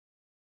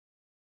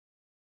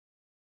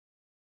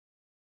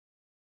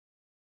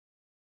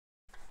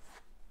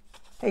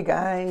Hey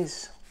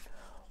guys,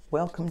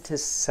 welcome to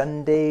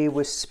Sunday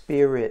with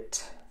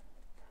Spirit.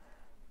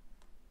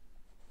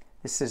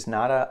 This is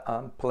not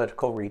a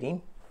political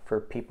reading for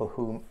people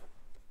who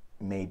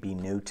may be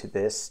new to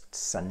this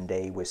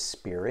Sunday with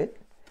Spirit.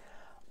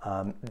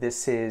 I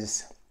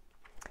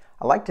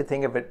like to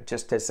think of it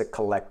just as a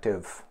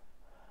collective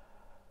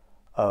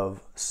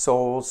of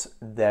souls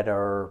that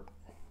are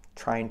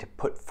trying to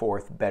put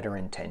forth better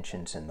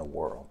intentions in the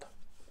world.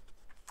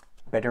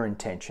 Better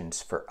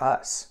intentions for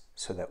us,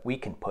 so that we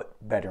can put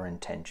better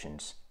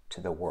intentions to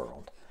the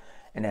world.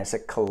 And as a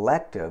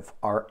collective,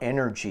 our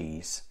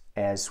energies,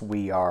 as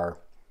we are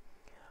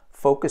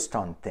focused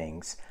on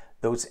things,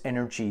 those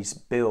energies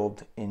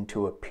build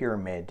into a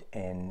pyramid,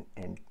 and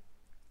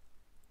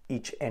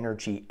each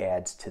energy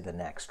adds to the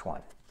next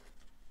one.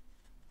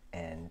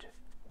 And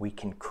we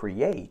can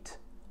create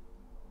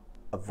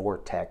a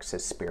vortex of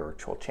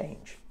spiritual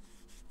change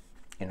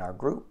in our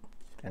group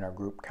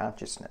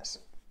consciousness.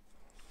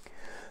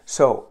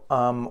 So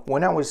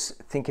when I was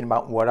thinking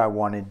about what I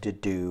wanted to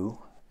do,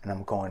 and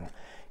I'm going,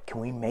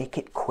 can we make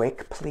it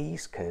quick,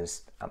 please?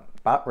 Because I'm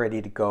about ready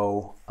to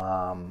go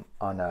on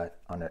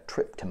a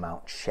trip to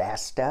Mount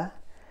Shasta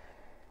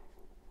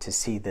to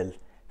see the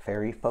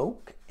fairy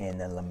folk and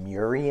the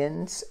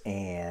Lemurians,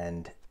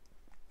 and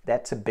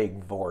that's a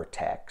big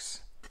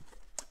vortex,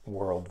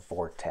 world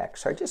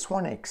vortex. So I just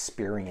want to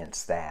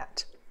experience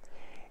that,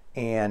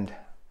 and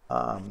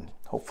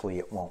hopefully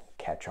it won't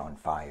catch on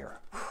fire.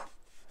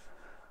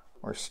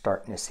 We're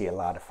starting to see a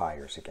lot of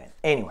fires again.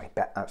 Anyway,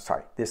 I'm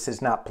sorry. This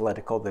is not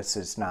political. This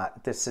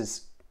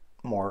is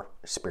more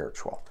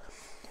spiritual.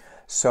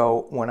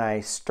 So when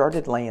I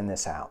started laying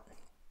this out,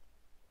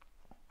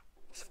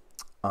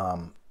 I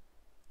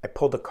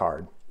pulled a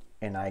card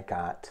and I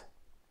got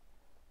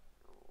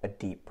a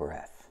deep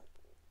breath.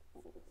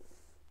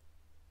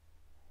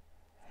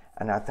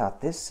 And I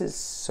thought, this is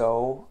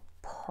so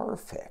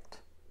perfect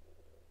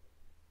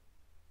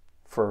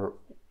for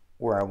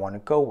where I want to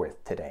go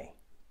with today.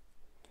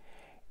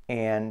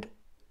 And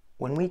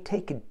when we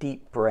take a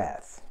deep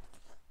breath,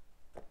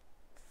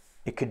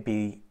 it could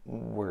be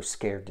we're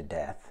scared to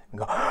death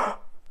and go,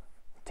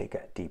 take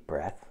a deep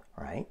breath,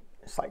 right?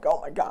 It's like, oh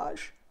my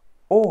gosh.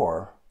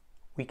 Or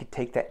we could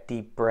take that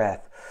deep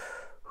breath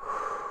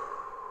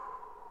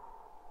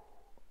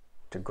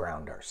to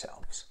ground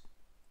ourselves.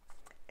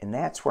 And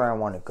that's where I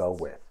want to go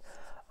with.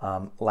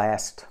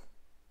 Last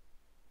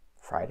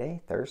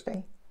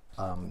Thursday,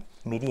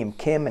 Medium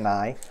Kim and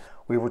I,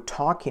 we were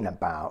talking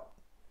about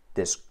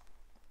this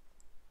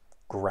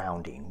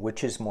grounding,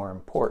 which is more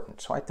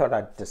important. So I thought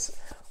I'd just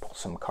pull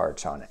some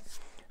cards on it.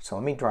 So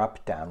let me drop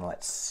it down.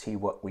 Let's see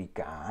what we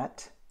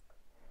got.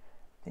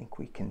 I think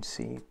we can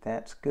see.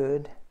 That's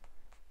good.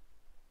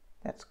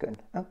 That's good.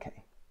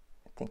 Okay.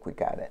 I think we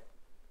got it.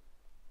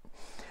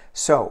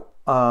 So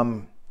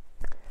I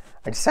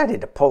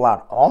decided to pull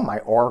out all my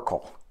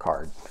Oracle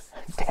card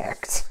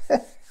decks.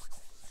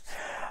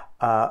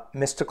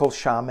 Mystical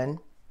Shaman.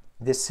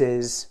 This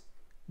is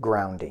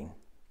grounding.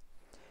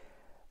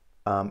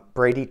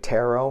 Brady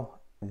Tarot,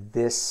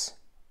 this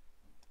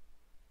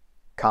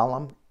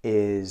column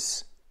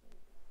is,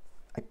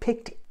 I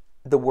picked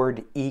the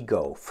word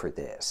ego for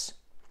this.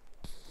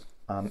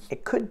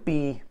 It could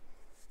be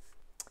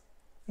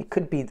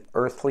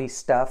earthly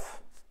stuff,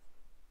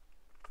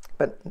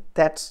 but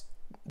that's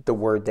the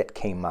word that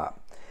came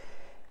up.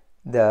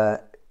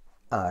 The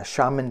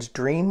Shaman's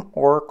Dream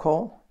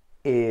Oracle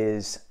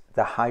is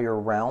the higher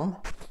realm,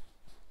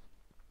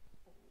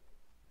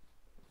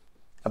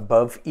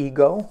 above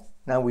ego.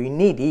 Now, we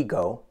need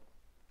ego.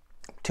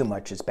 Too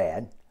much is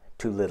bad.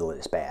 Too little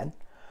is bad.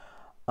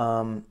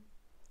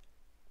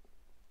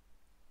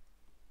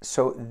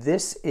 So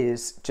this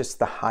is just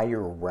the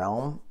higher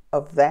realm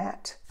of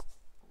that.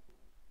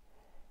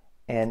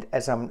 And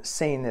as I'm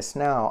saying this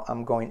now,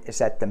 I'm going, is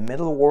that the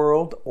middle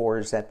world or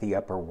is that the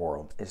upper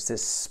world? Is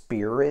this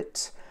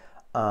spirit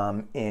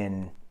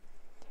in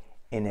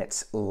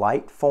its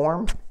light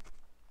form?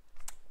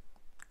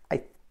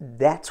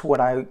 That's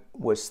what I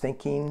was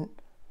thinking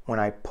when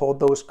I pulled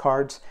those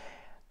cards,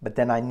 but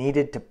then I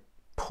needed to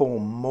pull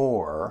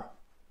more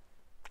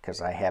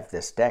because I have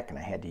this deck and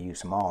I had to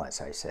use them all, as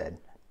I said.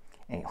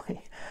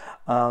 Anyway,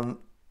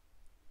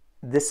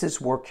 this is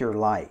Work Your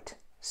Light.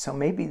 So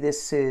maybe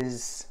this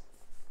is,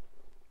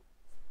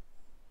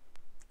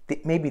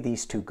 maybe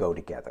these two go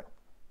together.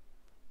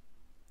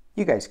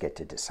 You guys get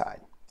to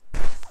decide.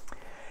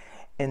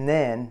 And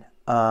then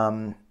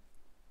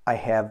I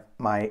have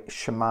my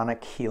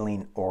Shamanic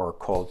Healing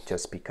Oracle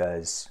just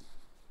because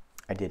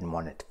I didn't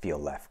want it to feel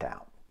left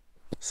out.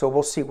 So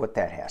we'll see what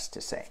that has to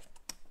say.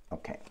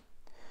 Okay.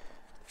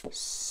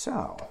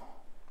 So,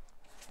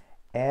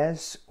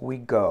 as we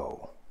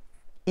go,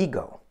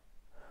 ego.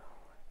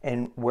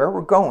 And where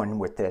we're going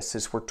with this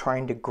is we're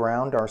trying to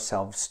ground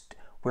ourselves.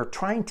 We're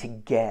trying to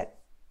get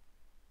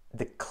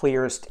the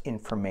clearest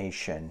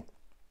information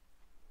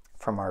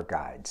from our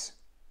guides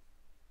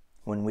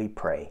when we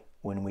pray,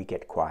 when we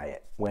get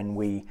quiet,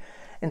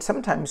 and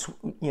sometimes,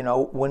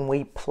 when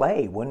we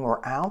play, when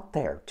we're out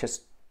there,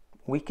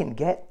 we can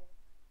get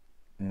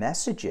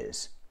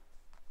messages.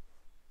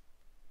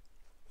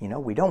 You know,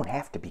 we don't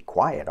have to be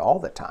quiet all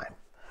the time.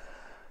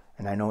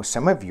 And I know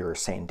some of you are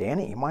saying,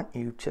 Danny,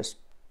 you're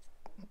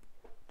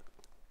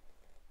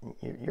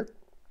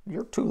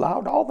too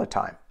loud all the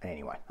time.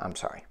 Anyway, I'm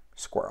sorry,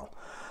 squirrel.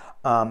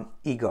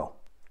 Ego.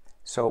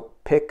 So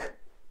pick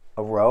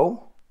a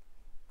row,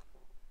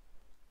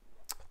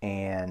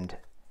 and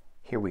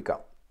here we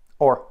go.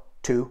 Or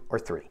 2 or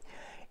 3.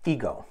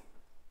 Ego.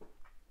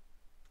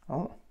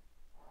 Oh,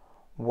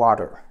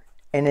 water.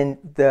 And in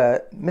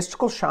the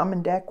Mystical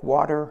Shaman deck,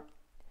 water,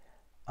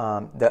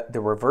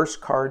 the reverse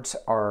cards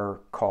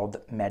are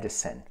called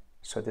medicine.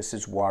 So this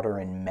is water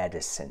in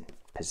medicine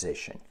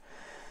position.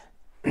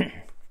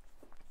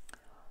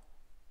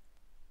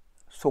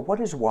 So what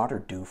does water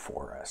do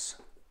for us?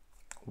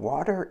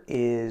 Water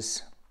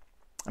is,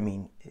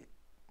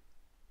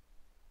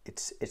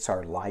 it's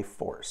our life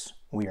force.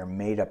 We are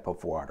made up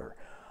of water.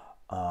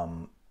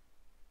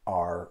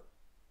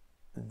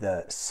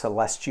 The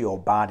celestial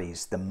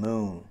bodies, the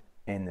moon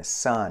and the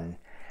sun,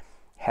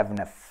 have an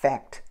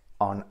effect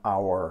on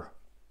our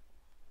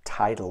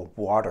tidal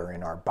water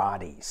in our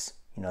bodies.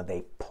 You know,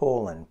 they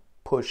pull and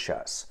push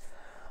us.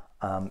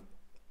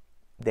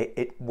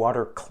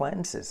 Water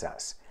cleanses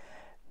us.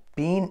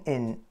 Being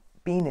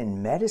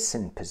in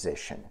medicine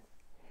position,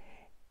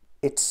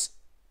 it's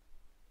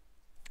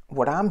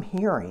what I'm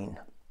hearing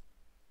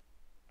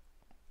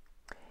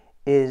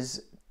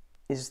is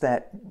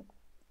that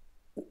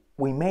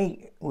we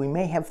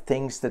may have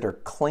things that are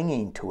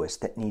clinging to us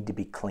that need to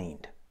be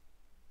cleaned,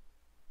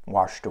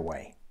 washed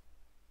away.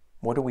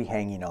 What are we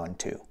hanging on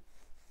to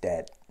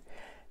that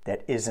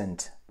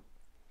isn't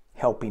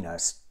helping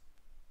us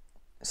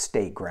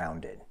stay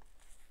grounded?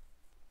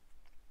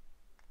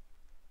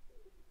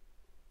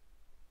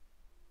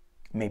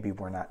 Maybe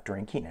we're not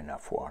drinking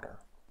enough water.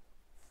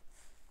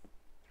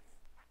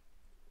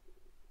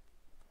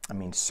 I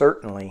mean,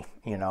 certainly,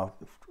 you know,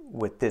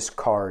 with this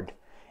card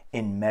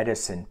in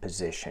medicine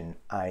position,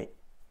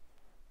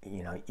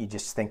 you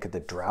just think of the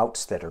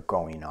droughts that are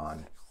going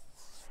on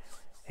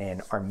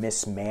and our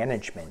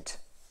mismanagement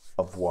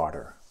of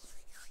water.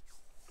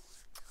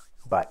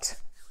 But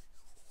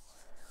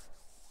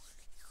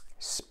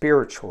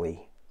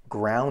spiritually,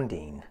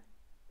 grounding,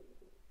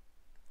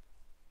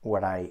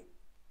 what I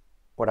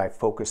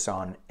focus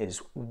on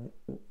is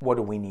what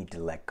do we need to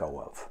let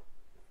go of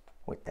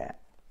with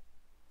that.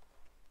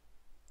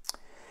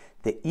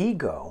 The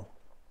ego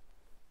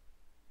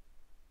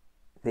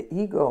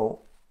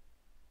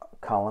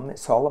column,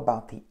 it's all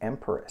about the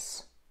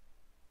Empress.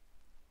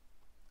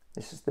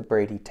 This is the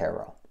Brady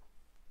Tarot.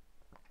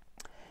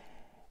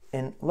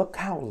 And look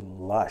how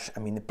lush. I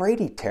mean, the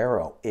Brady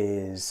Tarot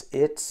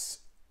it's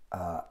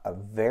a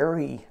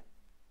very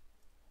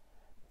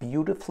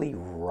beautifully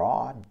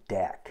raw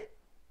deck.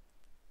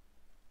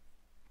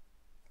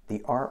 The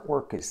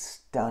artwork is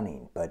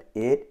stunning, but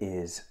it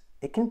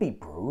can be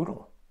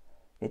brutal.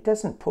 It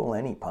doesn't pull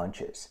any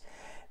punches.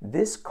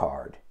 This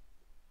card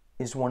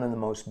is one of the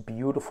most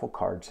beautiful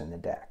cards in the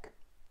deck.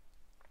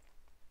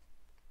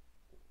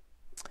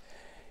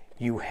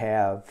 You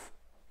have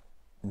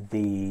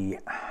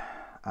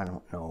I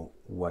don't know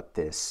what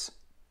this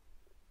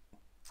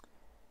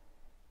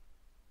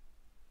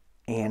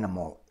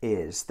animal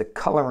is. The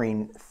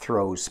coloring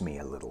throws me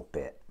a little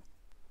bit.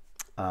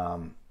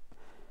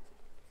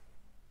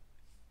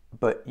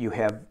 But you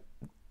have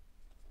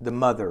the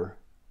mother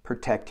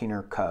protecting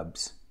her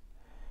cubs.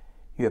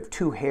 You have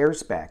 2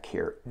 hares back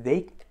here.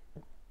 They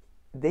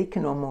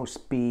can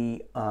almost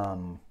be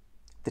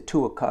the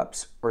 2 of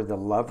Cups or the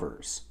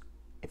lovers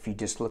if you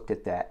just looked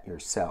at that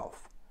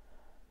yourself.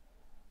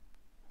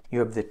 You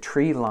have the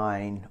tree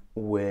line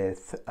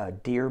with a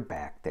deer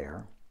back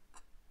there.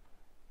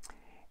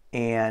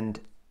 And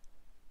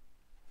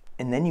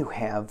then you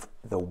have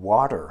the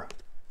water,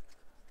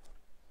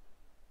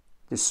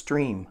 the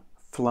stream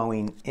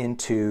flowing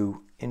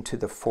into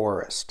the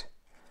forest.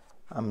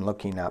 I'm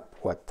looking up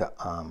what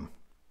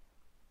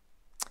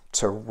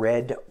it's a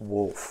red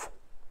wolf.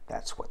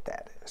 That's what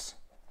that is.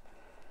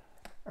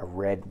 A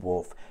red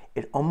wolf.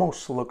 It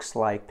almost looks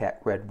like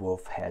that red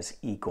wolf has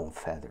eagle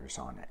feathers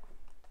on it.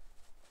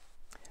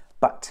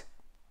 But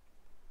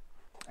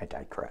I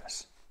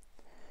digress.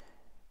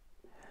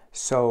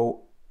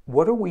 So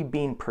what are we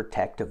being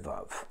protective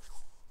of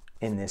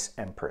in this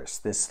Empress,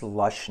 this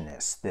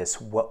lushness, this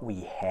what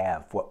we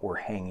have, what we're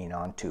hanging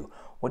on to?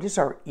 What is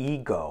our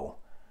ego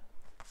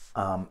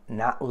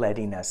not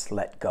letting us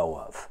let go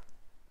of?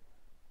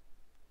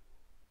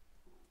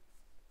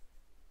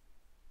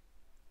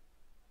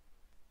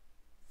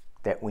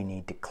 That we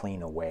need to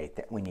clean away,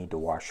 that we need to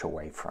wash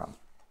away from.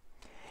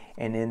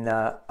 And in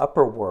the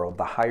upper world,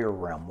 the higher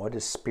realm, what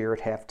does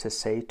Spirit have to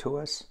say to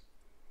us?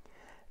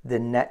 The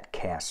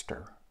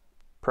netcaster.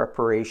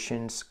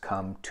 Preparations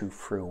come to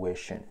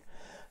fruition.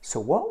 So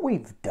what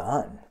we've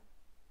done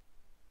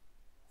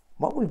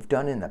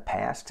in the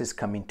past is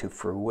coming to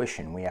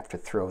fruition. We have to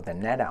throw the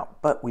net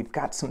out. But we've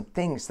got some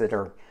things that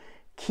are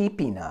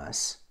keeping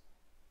us,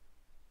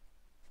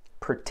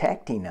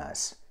 protecting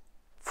us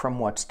from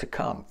what's to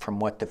come, from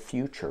what the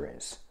future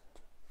is.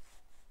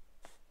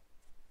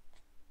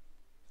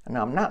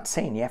 Now, I'm not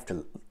saying you have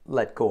to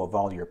let go of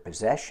all your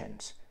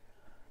possessions,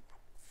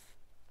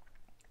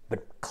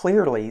 but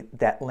clearly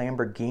that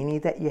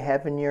Lamborghini that you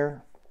have in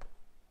your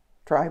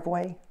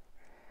driveway,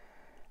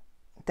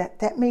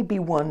 that may be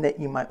one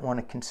that you might want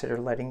to consider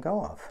letting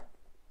go of.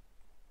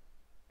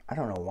 I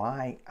don't know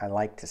why I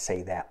like to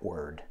say that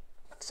word.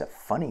 It's a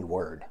funny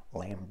word,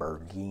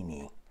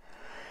 Lamborghini.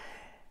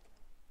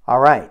 All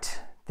right,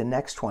 the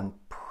next one,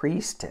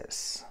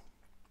 priestess.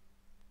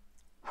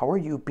 How are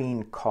you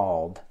being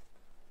called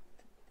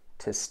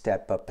to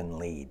step up and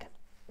lead?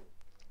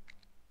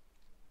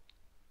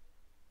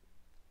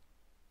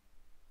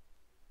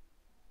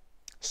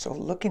 So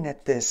looking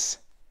at this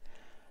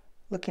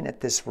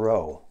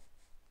row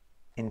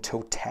in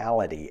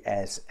totality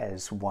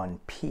as one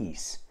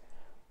piece,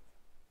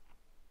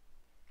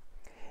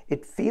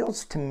 it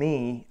feels to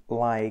me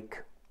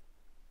like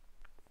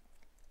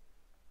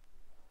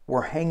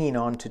we're hanging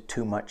on to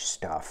too much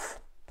stuff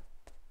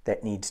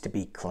that needs to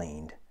be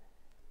cleaned.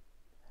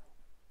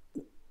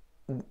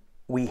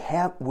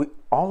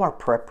 All our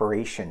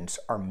preparations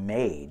are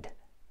made,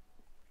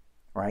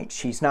 right?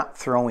 She's not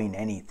throwing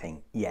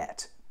anything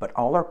yet, but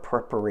all our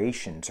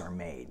preparations are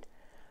made.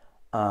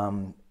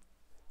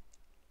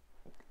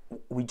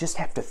 We just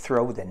have to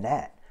throw the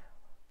net,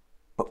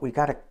 but we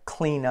got to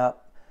clean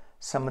up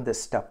some of the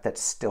stuff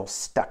that's still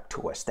stuck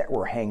to us that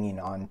we're hanging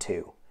on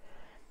to.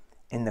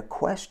 And the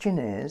question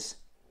is,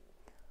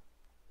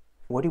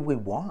 what do we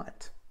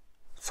want?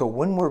 So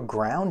when we're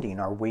grounding,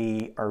 are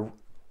we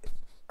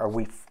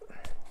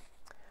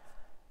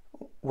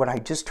what I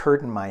just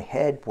heard in my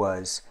head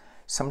was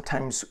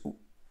sometimes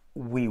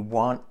we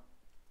want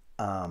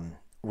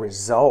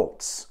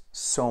results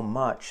so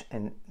much,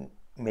 and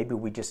maybe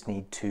we just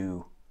need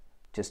to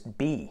just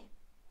be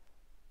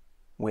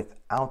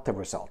without the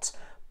results.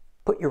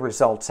 Put your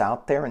results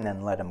out there and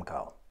then let them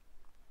go.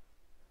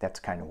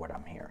 That's kind of what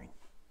I'm hearing.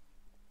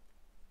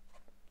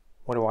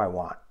 What do I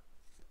want?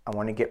 I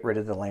want to get rid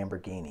of the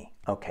Lamborghini.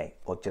 Okay,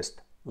 well,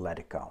 just let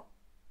it go.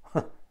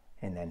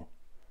 And then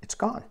it's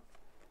gone.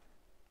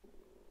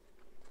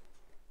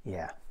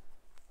 Yeah.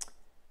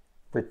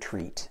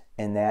 Retreat.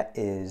 And that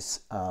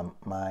is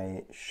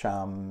my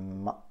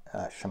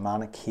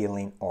shamanic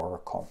healing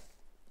oracle.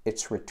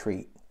 It's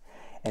retreat.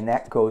 And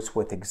that goes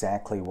with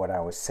exactly what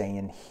I was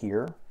saying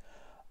here.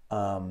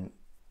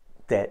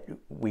 That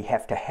we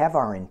have to have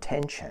our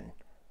intention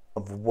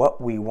of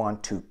what we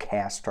want to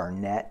cast our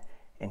net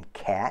and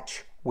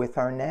catch with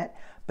our net,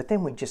 but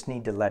then we just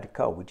need to let it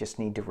go. We just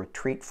need to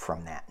retreat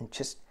from that and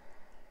just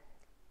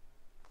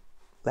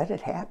let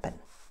it happen.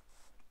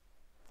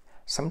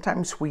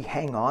 Sometimes we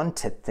hang on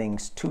to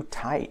things too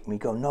tight. We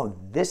go, no,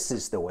 this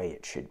is the way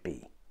it should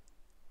be.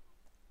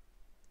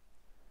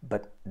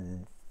 But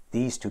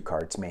these two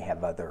cards may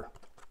have other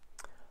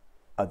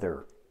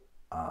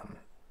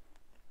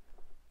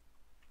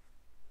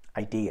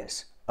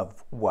ideas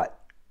of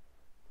what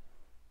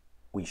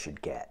we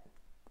should get.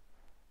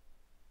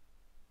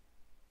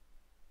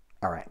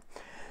 All right,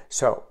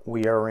 so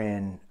we are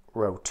in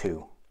row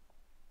 2,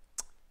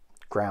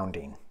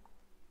 grounding.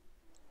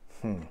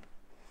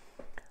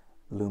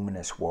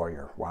 Luminous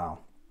warrior, wow.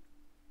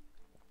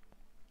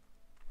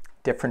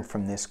 Different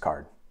from this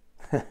card,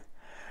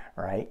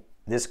 right?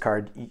 This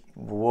card,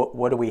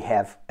 what do we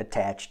have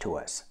attached to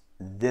us?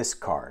 This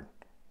card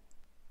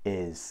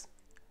is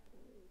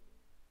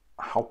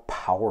how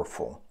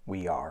powerful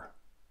we are,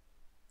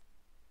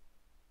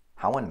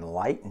 how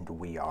enlightened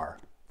we are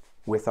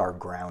with our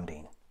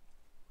grounding.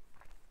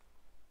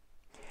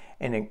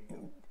 And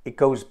it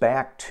goes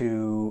back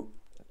to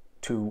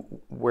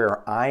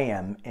where I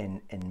am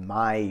in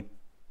my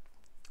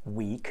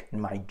week,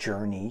 in my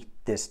journey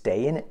this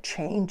day, and it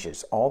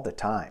changes all the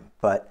time.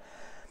 But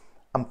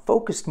I'm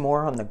focused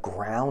more on the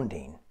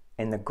grounding,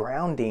 and the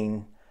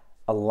grounding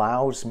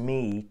allows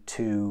me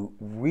to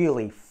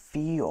really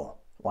feel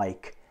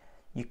like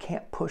you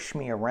can't push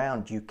me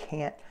around, you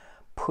can't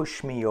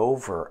push me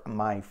over.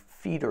 My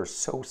feet are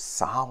so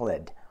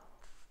solid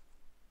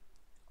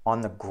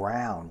on the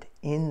ground,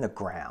 in the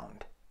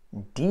ground,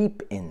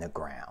 deep in the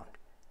ground.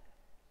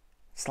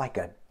 It's like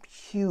a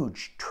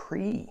huge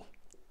tree.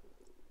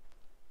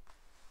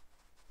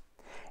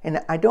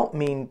 And I don't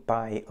mean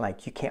by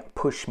like you can't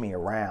push me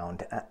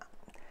around.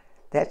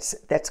 That's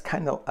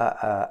kind of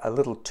a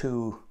little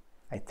too,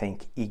 I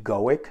think,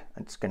 egoic.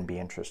 It's going to be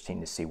interesting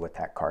to see what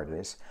that card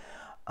is.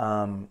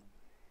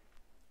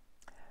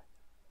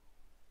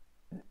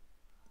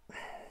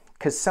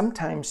 Because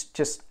sometimes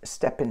just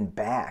stepping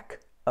back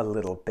a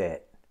little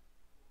bit,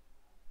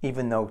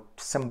 even though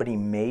somebody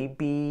may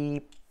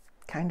be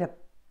kind of,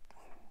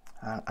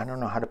 I don't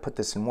know how to put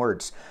this in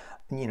words,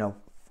 you know,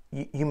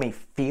 you may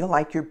feel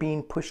like you're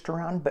being pushed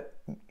around, but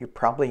you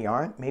probably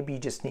aren't. Maybe you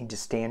just need to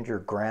stand your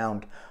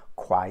ground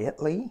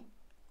quietly.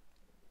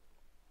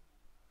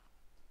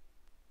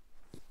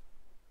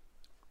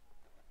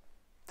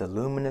 The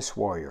luminous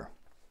warrior.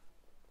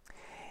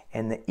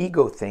 And the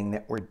ego thing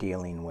that we're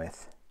dealing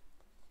with.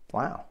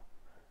 Wow.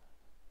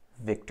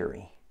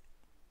 Victory.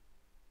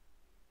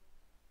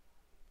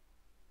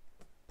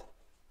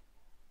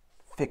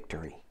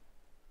 Victory.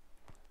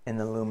 and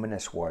the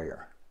luminous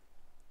warrior.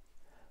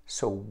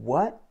 So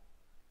what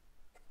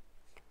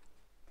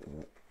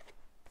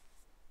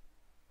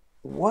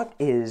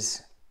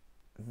is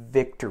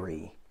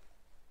victory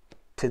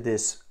to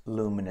this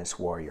luminous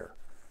warrior?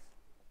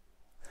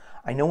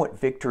 I know what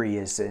victory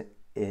is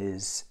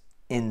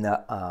in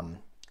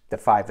the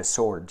Five of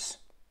Swords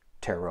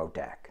tarot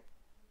deck.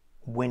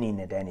 Winning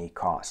at any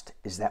cost.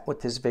 Is that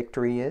what this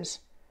victory is?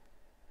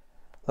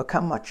 Look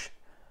how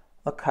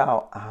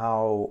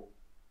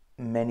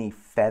many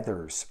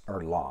feathers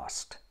are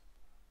lost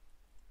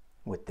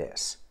with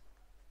this.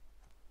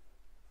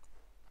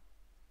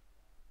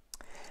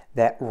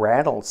 That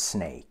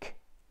rattlesnake,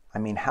 I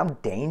mean, how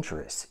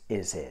dangerous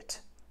is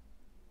it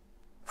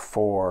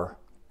for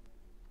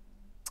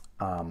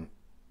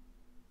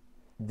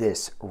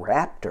this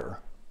raptor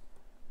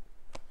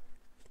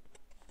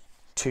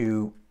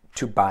to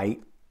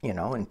bite, you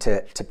know, and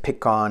to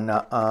pick on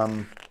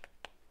a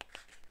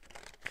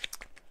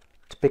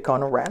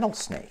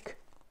rattlesnake?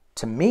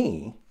 To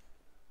me,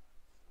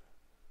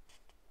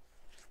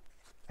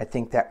 I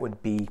think that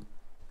would be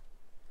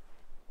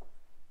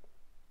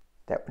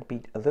a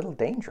little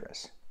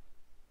dangerous.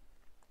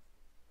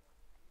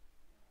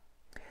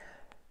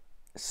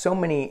 So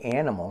many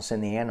animals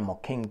in the animal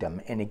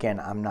kingdom, and again,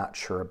 I'm not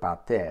sure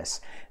about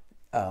this,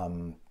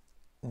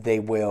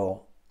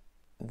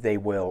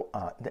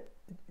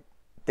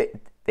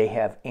 they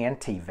have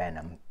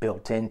anti-venom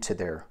built into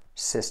their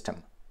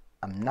system.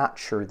 I'm not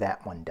sure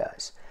that one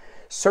does.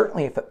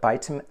 Certainly if it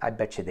bites them, I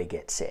bet you they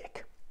get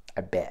sick.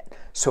 I bet.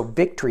 So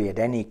victory at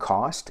any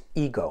cost,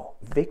 ego,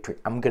 victory.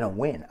 I'm going to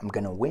win. I'm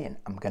going to win.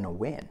 I'm going to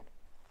win.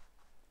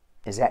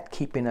 Is that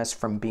keeping us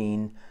from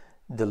being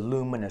the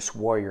luminous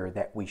warrior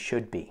that we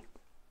should be?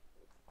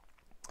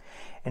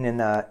 And in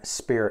the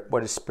Spirit,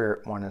 what does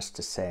Spirit want us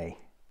to say?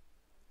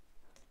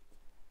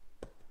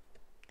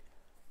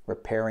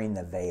 Repairing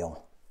the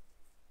veil.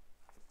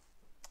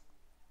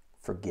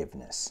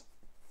 Forgiveness.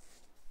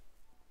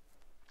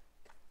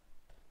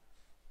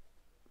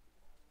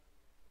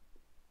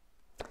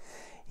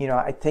 You know,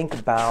 I think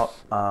about,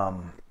 I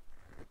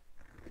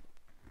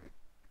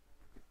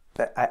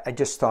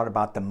just thought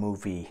about the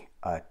movie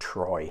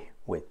Troy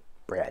with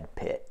Brad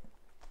Pitt.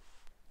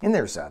 And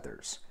there's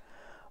others.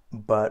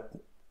 But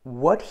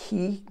what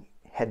he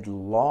had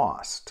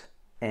lost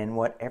and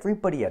what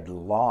everybody had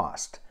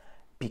lost,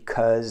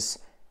 because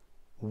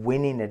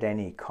winning at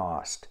any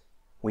cost,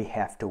 we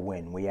have to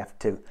win. We have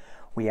to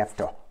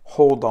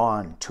hold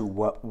on to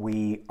what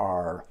we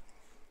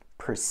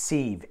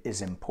perceive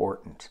is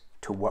important,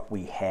 to what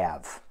we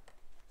have,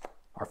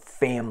 our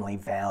family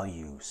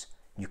values.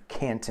 You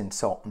can't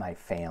insult my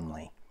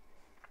family.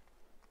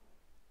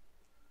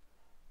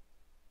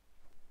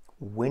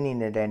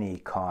 Winning at any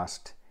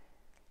cost.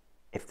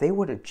 If they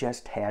would have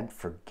just had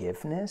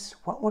forgiveness,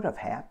 what would have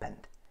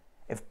happened?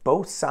 If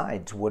both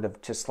sides would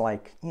have just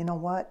like, you know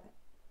what?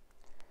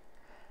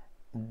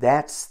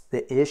 That's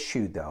the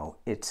issue though.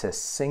 It's a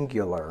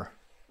singular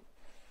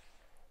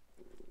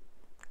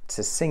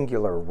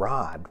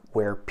rod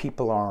where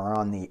people are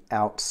on the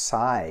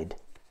outside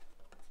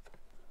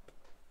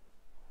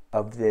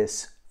of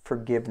this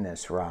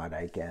forgiveness rod,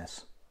 I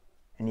guess.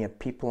 And you have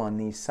people on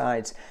these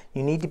sides.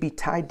 You need to be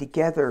tied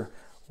together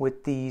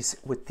with these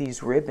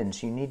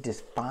ribbons. You need to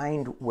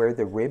find where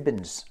the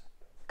ribbons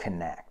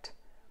connect.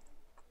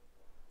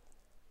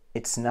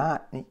 It's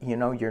not, you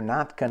know, you're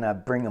not going to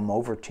bring them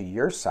over to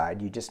your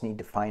side. You just need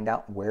to find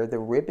out where the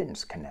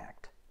ribbons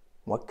connect.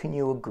 What can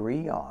you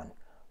agree on?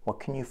 What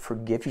can you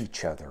forgive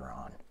each other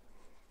on?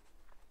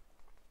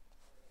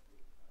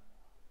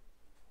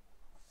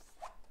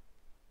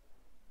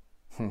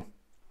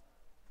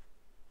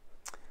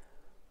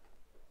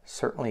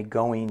 Certainly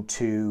going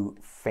to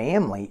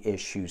family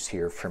issues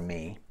here for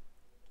me,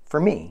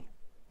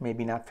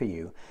 maybe not for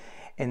you.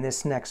 And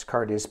this next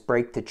card is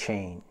Break the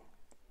Chain.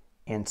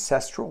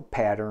 Ancestral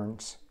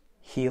patterns,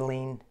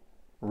 healing,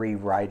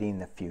 rewriting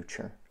the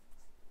future.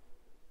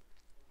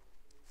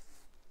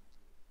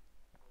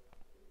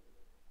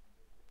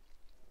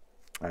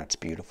 That's a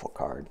beautiful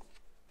card.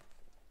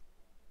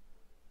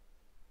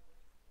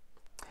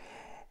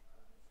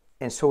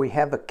 And so we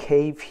have a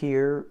cave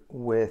here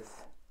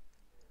with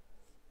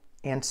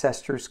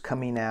ancestors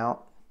coming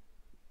out,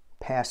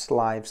 past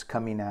lives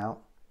coming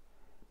out,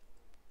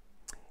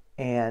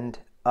 and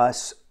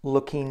us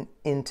looking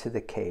into the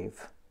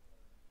cave,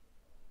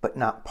 but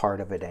not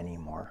part of it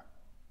anymore.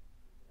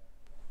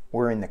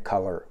 We're in the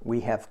color. We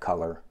have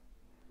color.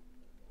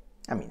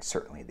 I mean,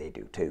 certainly they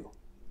do too,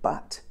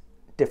 but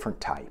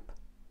different type.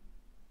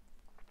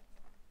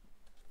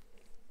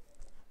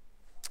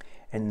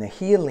 And the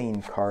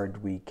healing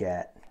card we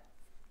get,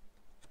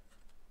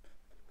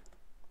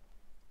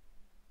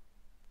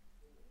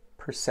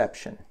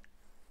 perception.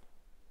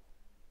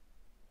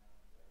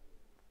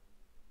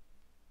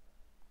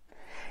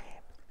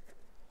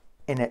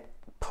 And it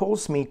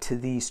pulls me to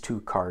these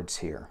two cards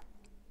here.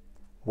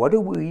 What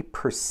do we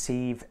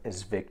perceive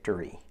as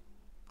victory?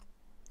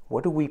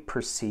 What do we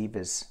perceive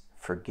as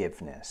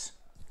forgiveness?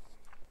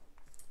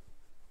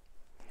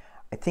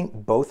 I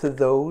think both of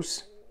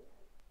those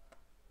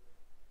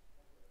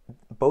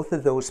both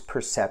of those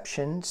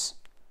perceptions,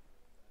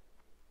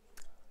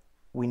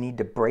 we need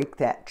to break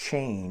that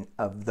chain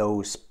of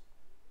those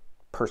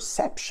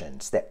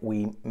perceptions that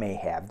we may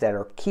have that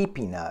are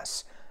keeping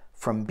us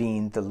from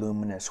being the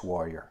luminous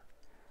warrior.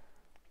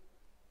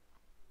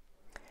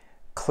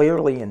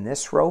 Clearly in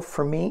this row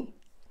for me,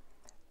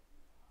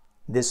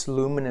 this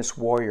luminous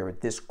warrior,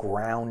 this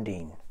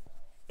grounding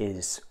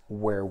is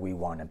where we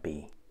want to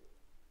be,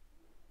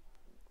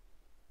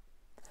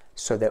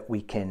 so that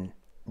we can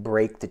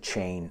break the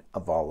chain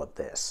of all of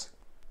this.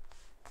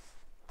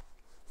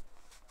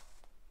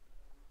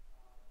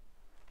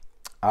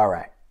 All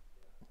right,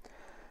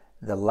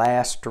 the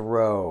last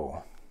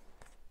row.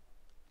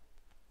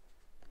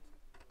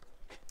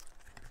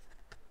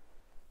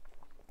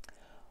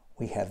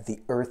 We have the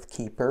Earth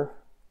Keeper,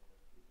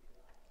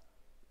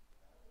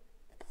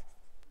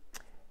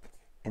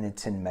 and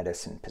it's in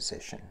medicine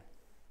position.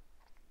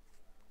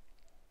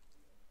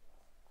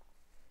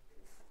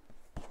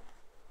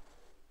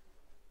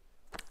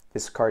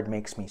 This card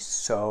makes me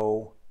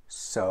so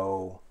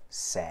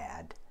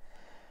sad.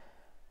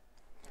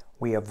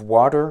 We have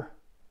water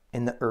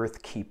in the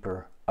Earth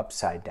Keeper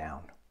upside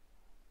down.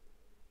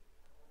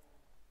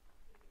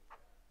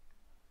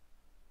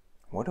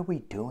 What are we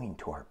doing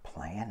to our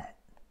planet?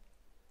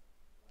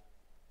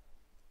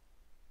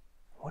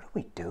 What are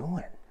we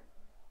doing?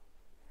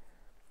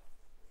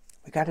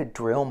 We got to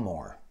drill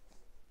more.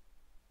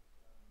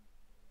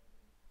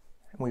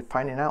 And we're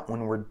finding out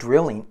when we're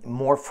drilling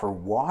more for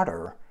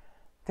water,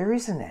 there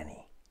isn't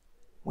any.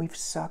 We've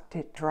sucked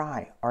it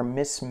dry. Our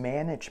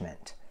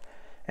mismanagement.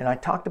 And I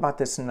talked about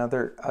this in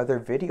other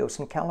videos.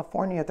 In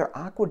California, there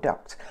are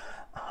aqueducts,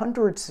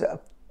 hundreds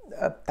of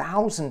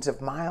thousands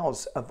of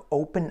miles of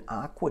open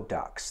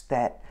aqueducts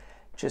that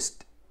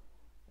just,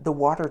 the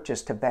water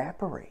just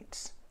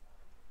evaporates.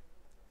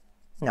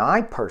 Now,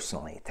 I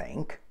personally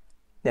think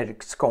that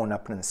it's going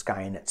up in the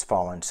sky and it's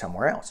fallen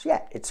somewhere else.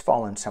 Yeah, it's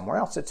fallen somewhere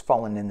else. It's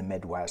fallen in the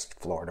Midwest,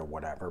 Florida,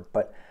 whatever,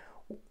 but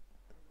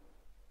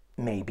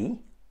maybe.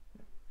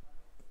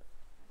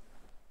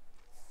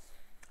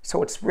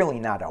 So it's really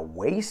not a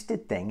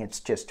wasted thing.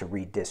 It's just a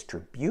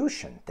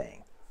redistribution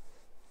thing.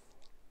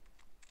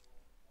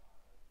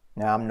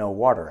 Now, I'm no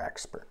water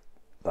expert,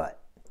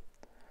 but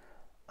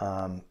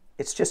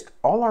it's just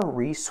all our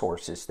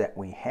resources that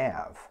we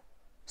have,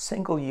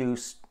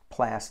 single-use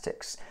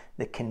plastics,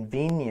 the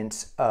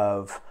convenience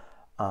of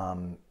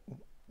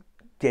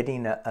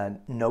getting a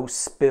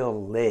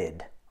no-spill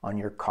lid on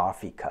your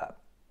coffee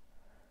cup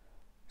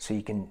so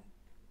you can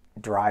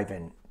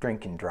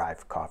drink and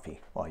drive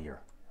coffee while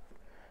you're,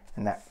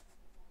 and that,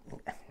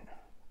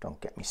 don't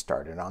get me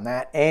started on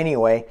that.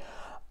 Anyway,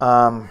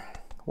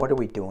 what are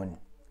we doing?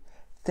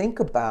 Think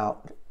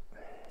about,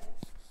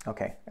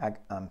 okay,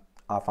 I'm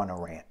off on a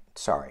rant,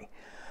 sorry.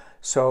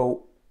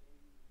 So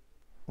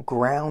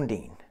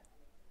grounding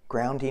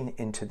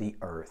into the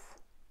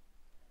earth.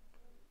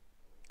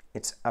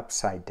 It's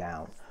upside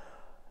down.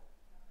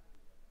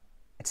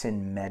 It's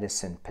in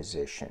medicine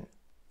position.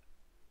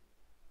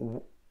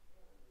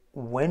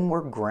 When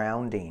we're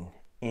grounding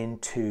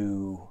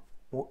into,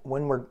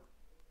 when we're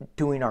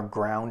doing our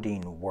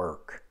grounding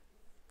work,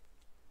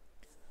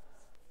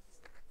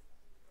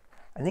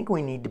 I think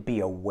we need to be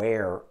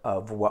aware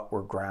of what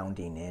we're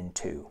grounding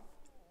into.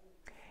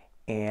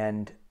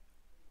 And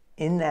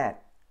in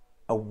that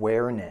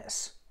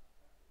awareness,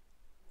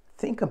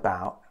 think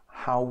about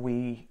how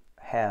we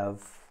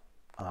have,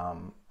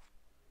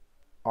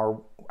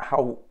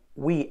 how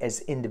we as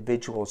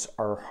individuals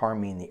are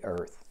harming the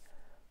earth.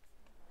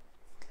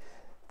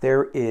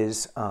 There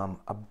is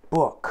a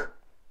book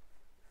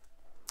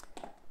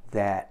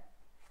that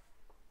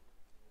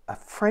a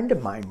friend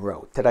of mine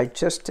wrote that I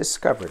just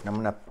discovered.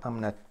 I'm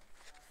gonna.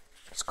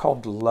 It's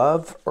called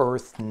Love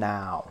Earth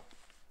Now.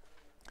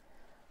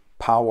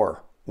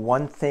 Power,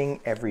 one thing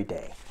every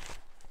day.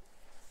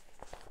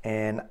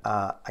 And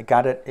I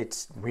got it.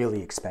 It's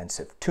really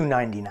expensive,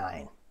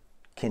 $2.99,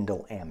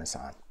 Kindle,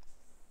 Amazon.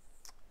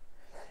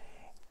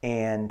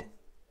 And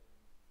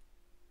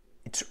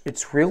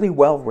it's really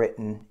well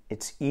written.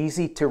 It's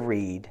easy to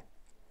read,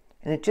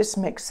 and it just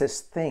makes us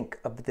think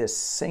of this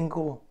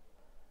single,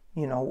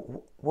 you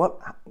know,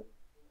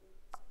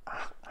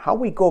 how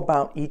we go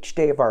about each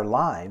day of our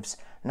lives,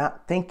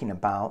 not thinking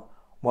about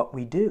what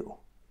we do.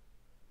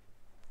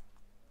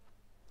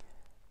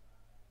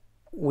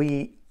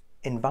 We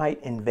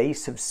invite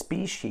invasive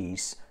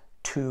species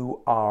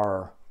to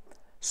our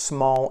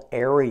small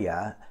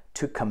area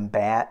to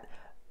combat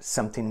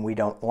something we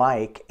don't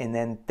like, and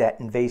then that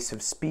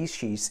invasive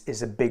species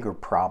is a bigger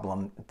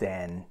problem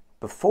than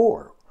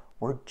before.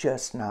 We're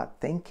just not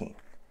thinking.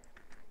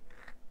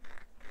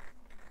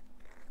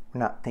 We're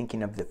not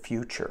thinking of the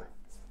future.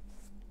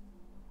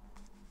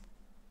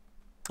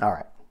 All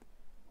right.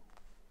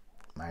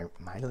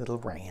 My little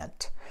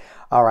rant.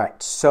 All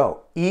right,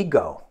 so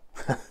ego.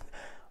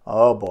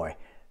 Oh boy.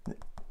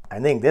 I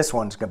think this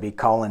one's going to be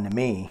calling to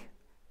me.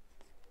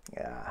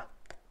 Yeah.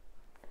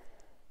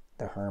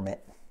 The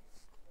Hermit.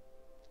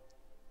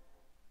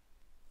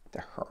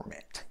 The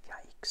Hermit.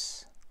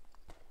 Yikes.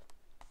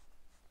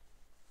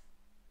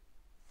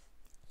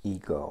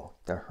 ego,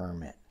 the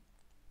hermit.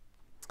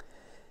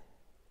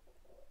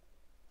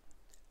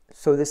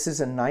 So this is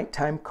a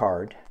nighttime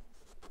card.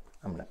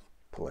 I'm going to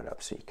pull it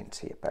up so you can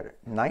see it better.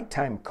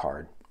 Nighttime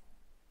card.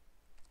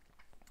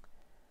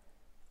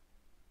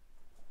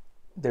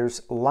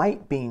 There's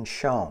light being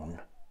shown,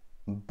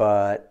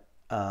 but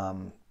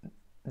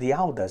the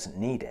owl doesn't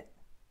need it.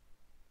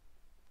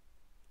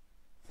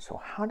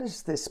 So how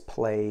does this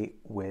play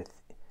with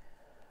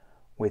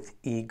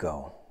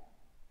ego?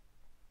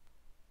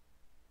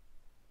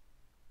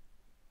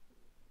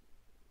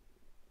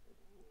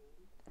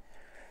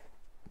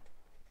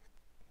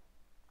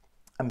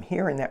 I'm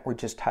hearing that we're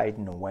just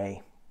hiding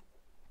away.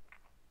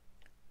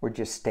 We're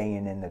just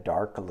staying in the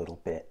dark a little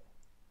bit.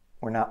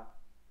 We're not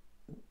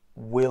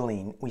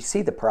willing, we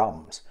see the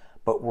problems,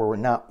 but we're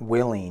not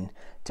willing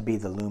to be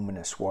the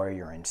luminous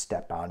warrior and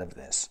step out of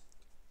this.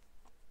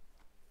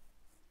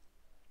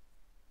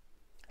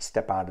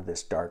 Step out of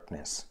this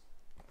darkness.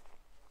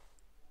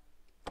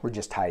 We're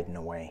just hiding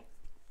away.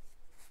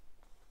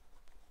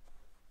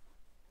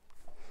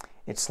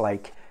 It's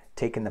like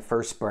taking the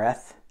first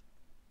breath,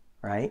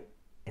 right?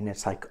 And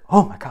it's like,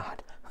 oh my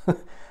God.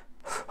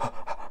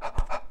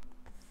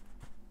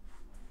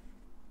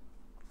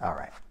 All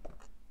right.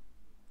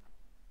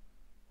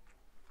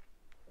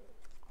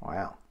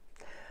 Wow.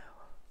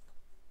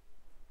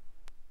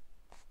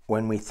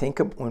 When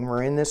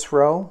we're in this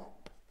row,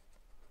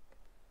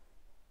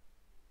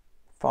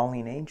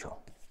 falling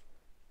angel,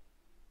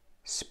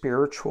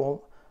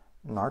 spiritual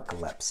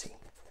narcolepsy.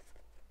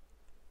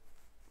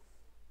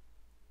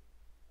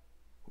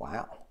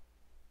 Wow.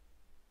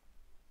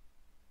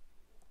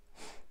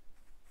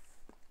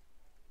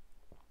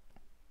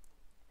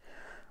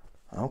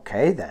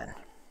 Okay then.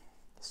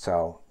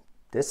 So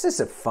this is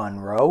a fun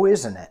row,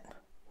 isn't it?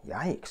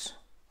 Yikes.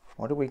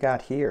 What do we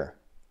got here?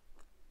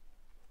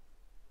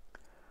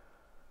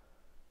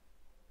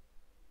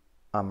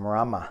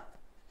 Rama.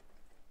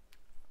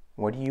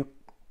 What are you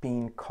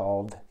being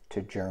called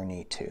to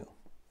journey to?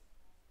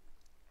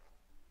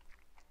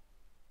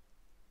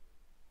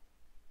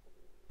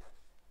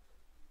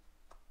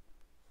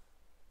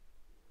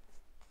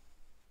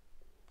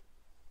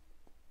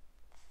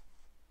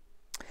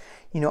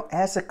 You know,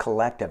 as a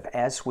collective,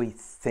 as we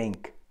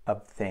think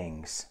of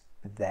things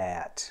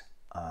that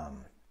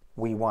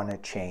we want to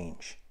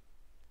change,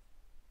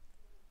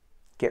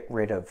 get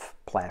rid of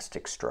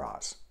plastic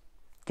straws,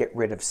 get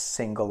rid of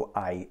single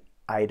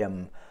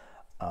item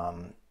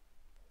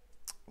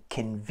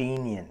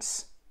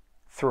convenience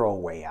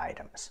throwaway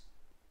items.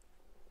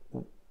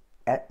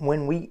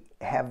 When we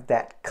have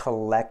that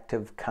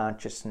collective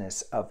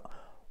consciousness of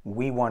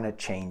we want to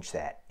change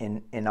that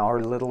in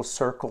our little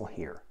circle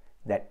here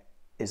that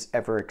is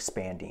ever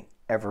expanding,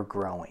 ever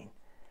growing,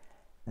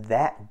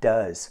 that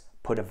does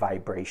put a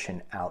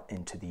vibration out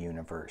into the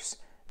universe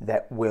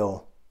that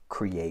will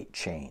create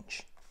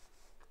change.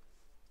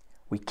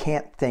 We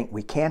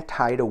can't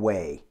hide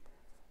away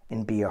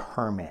and be a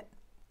hermit.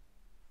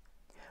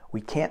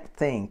 We can't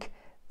think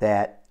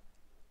that,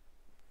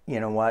 you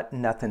know what,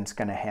 nothing's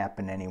going to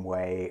happen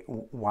anyway,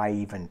 why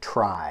even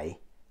try?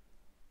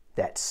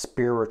 That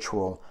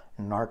spiritual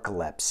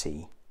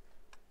narcolepsy.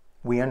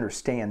 We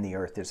understand the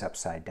earth is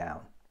upside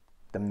down,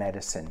 the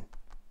medicine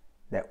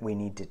that we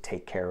need to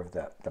take care of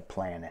the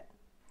planet.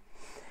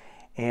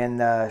 And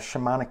the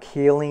shamanic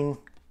healing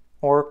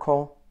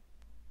oracle,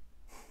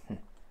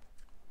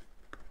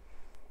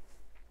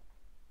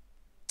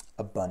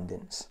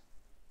 abundance.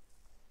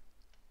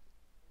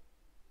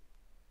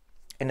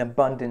 And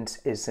abundance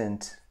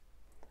isn't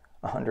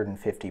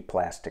 150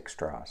 plastic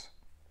straws.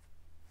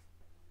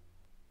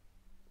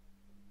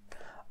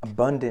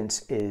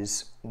 Abundance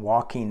is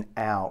walking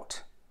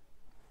out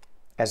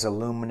as a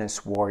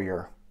luminous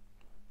warrior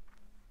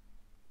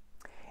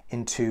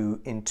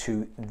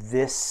into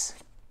this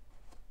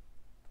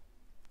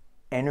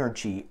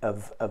energy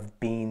of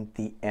being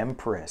the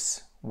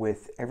empress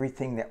with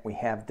everything that we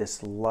have,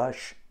 this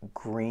lush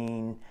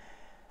green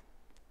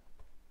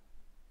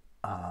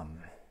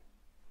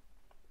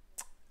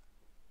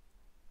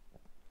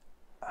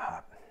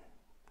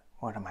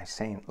what am I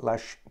saying?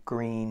 Lush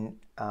green,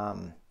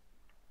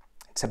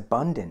 it's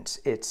abundance.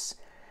 It's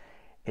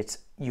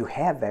you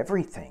have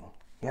everything.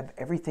 You have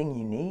everything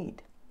you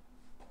need.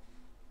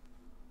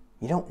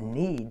 You don't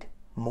need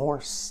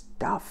more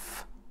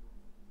stuff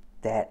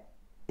that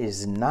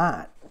is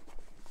not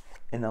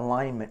in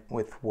alignment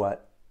with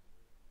what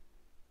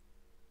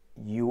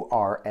you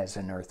are as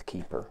an earth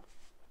keeper.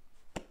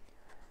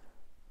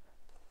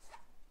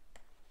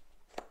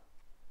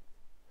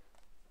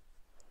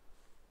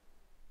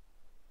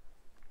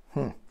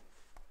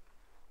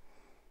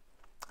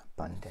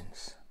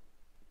 Abundance.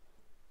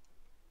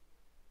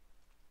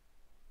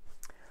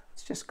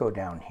 Let's just go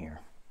down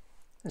here.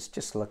 Let's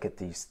just look at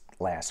these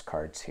last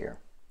cards here.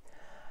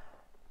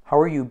 How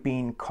are you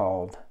being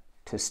called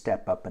to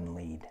step up and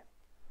lead?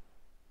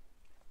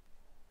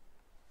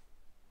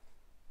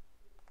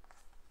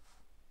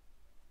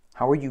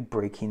 How are you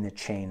breaking the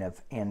chain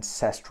of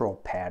ancestral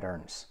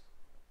patterns?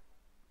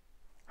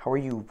 How are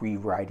you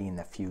rewriting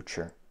the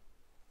future?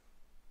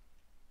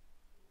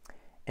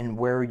 and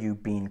where are you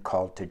being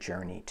called to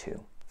journey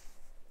to?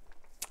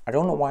 I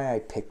don't know why I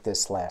picked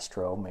this last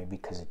row, maybe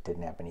because it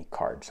didn't have any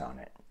cards on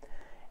it.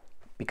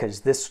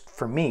 Because this,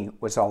 for me,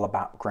 was all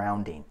about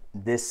grounding.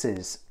 This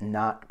is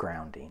not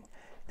grounding.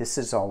 This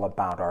is all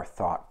about our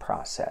thought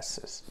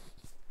processes.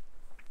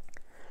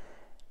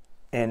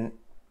 And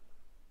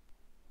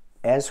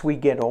as we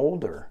get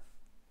older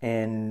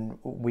and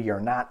we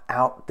are not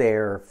out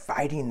there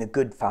fighting the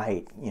good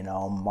fight, you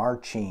know,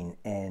 marching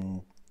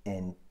and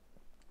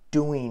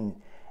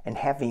doing and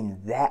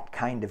having that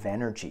kind of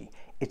energy,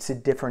 it's a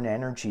different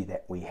energy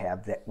that we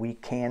have that we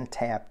can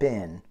tap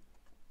in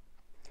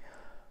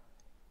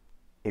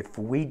if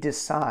we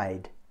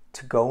decide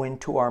to go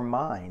into our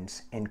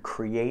minds and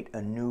create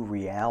a new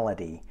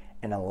reality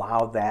and allow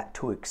that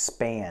to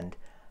expand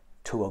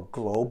to a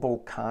global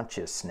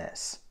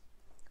consciousness.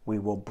 We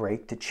will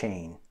break the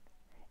chain,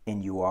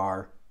 and you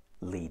are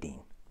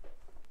leading.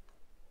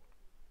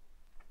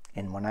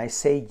 And when I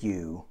say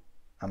you,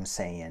 I'm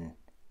saying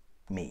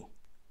me,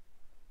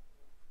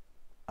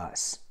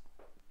 us.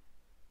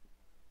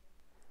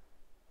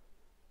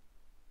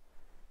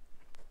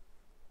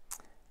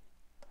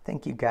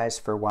 Thank you guys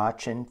for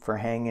watching, for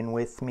hanging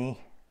with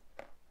me.